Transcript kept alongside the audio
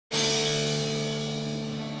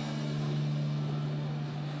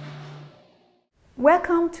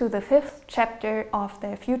Welcome to the 5th chapter of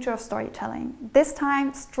the Future of Storytelling, this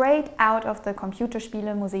time straight out of the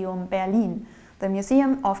Computerspiele Museum Berlin, the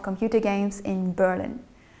Museum of Computer Games in Berlin.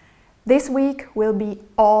 This week will be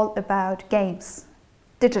all about games,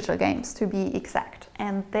 digital games to be exact,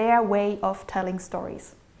 and their way of telling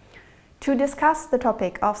stories. To discuss the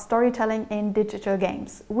topic of storytelling in digital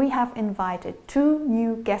games, we have invited two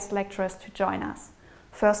new guest lecturers to join us.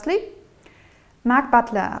 Firstly, Mark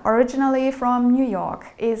Butler, originally from New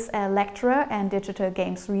York, is a lecturer and digital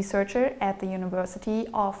games researcher at the University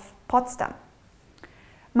of Potsdam.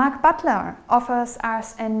 Mark Butler offers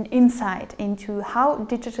us an insight into how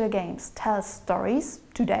digital games tell stories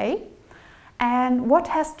today and what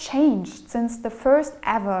has changed since the first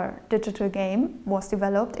ever digital game was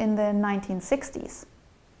developed in the 1960s.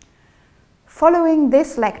 Following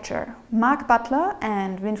this lecture, Mark Butler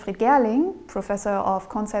and Winfried Gerling, Professor of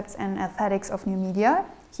Concepts and Aesthetics of New Media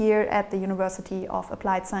here at the University of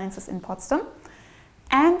Applied Sciences in Potsdam,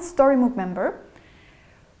 and StoryMOOC member,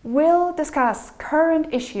 will discuss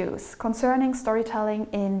current issues concerning storytelling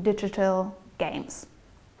in digital games.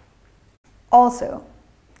 Also,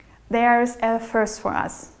 there's a first for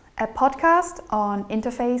us, a podcast on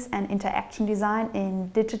interface and interaction design in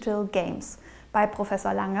digital games by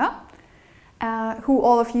Professor Lange, who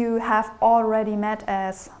all of you have already met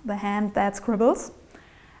as the hand that scribbles,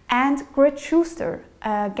 and Grit Schuster,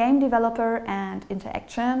 a game developer and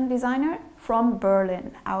interaction designer from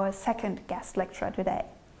Berlin, our second guest lecturer today.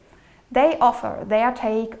 They offer their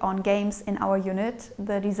take on games in our unit,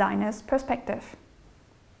 The Designer's Perspective.